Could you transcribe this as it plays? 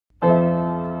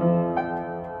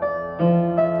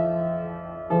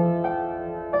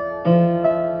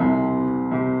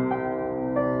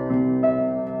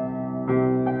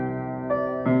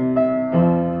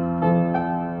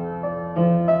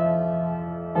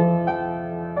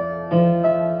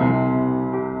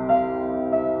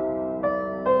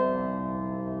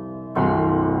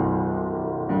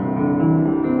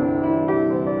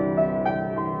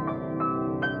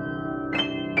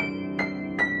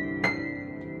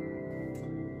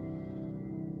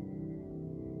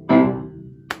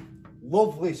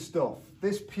Lovely stuff.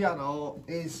 This piano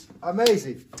is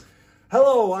amazing.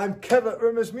 Hello, I'm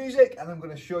Gebr.Music and I'm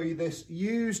going to show you this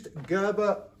used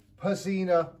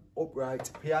Gerb.Perzina upright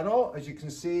piano. As you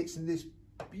can see, it's in this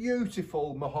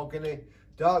beautiful mahogany,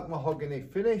 dark mahogany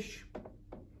finish,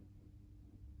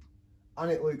 and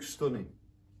it looks stunning.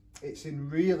 It's in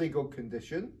really good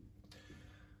condition.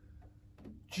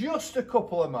 Just a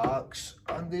couple of marks,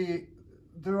 and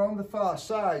they're on the far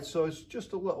side, so it's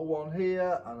just a little one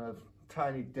here and a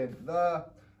tiny dent there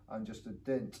and just a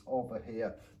dent over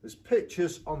here. There's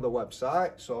pictures on the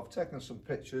website, so I've taken some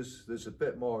pictures. There's a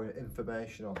bit more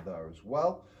information on there as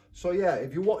well. So yeah,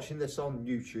 if you're watching this on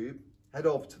YouTube, head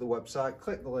over to the website,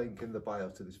 click the link in the bio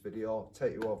to this video,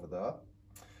 take you over there.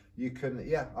 You can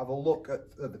have a look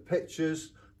at the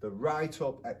pictures, the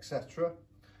write-up, etc.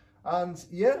 And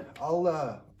yeah,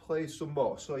 I'll play some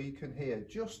more so you can hear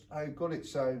just how good it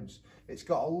sounds. It's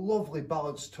got a lovely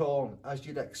balanced tone, as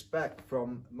you'd expect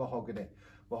from mahogany.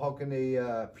 Mahogany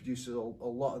produces a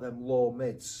lot of them low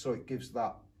mids, so it gives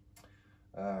that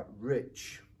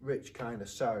rich kind of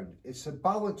sound. It's a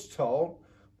balanced tone,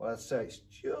 but I'd say it's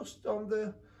just on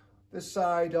the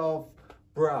side of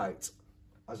bright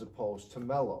as opposed to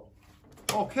mellow.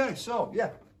 Okay, so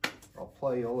yeah, I'll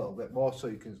play you a little bit more so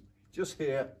you can just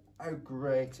hear how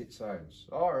great it sounds.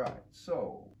 All right,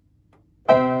 so.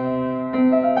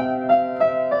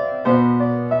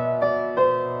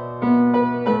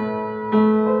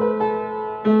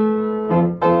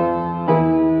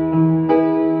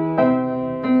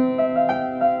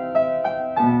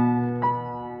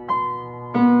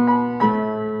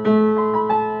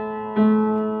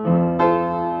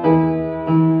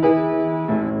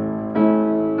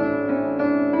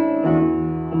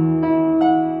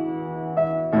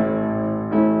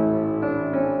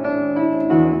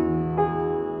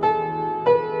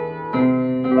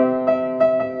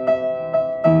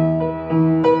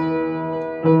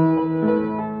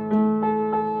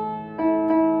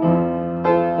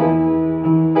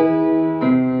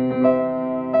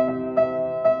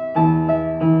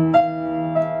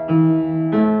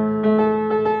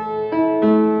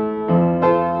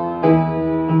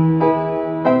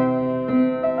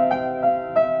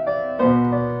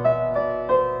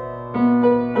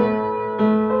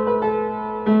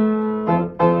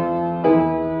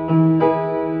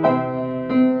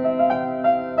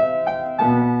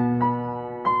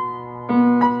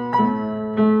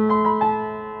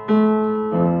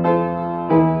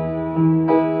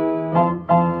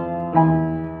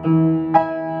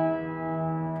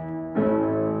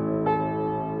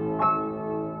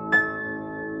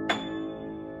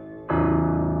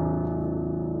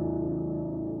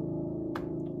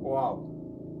 Wow,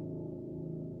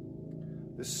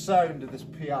 the sound of this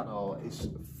piano is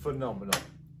phenomenal,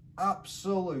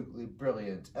 absolutely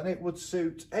brilliant, and it would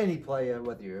suit any player,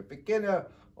 whether you're a beginner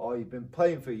or you've been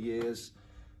playing for years.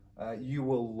 You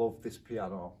will love this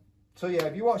piano. So yeah,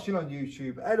 if you're watching on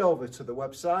YouTube, head over to the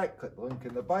website, click the link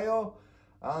in the bio,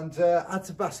 and add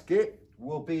to basket.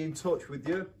 We'll be in touch with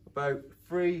you about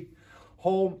free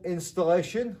home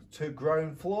installation to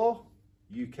ground floor,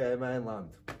 UK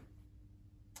mainland.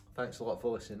 Thanks a lot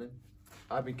for listening.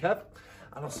 I've been Kev,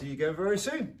 and I'll see you again very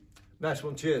soon. Nice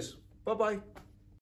one, cheers. Bye-bye.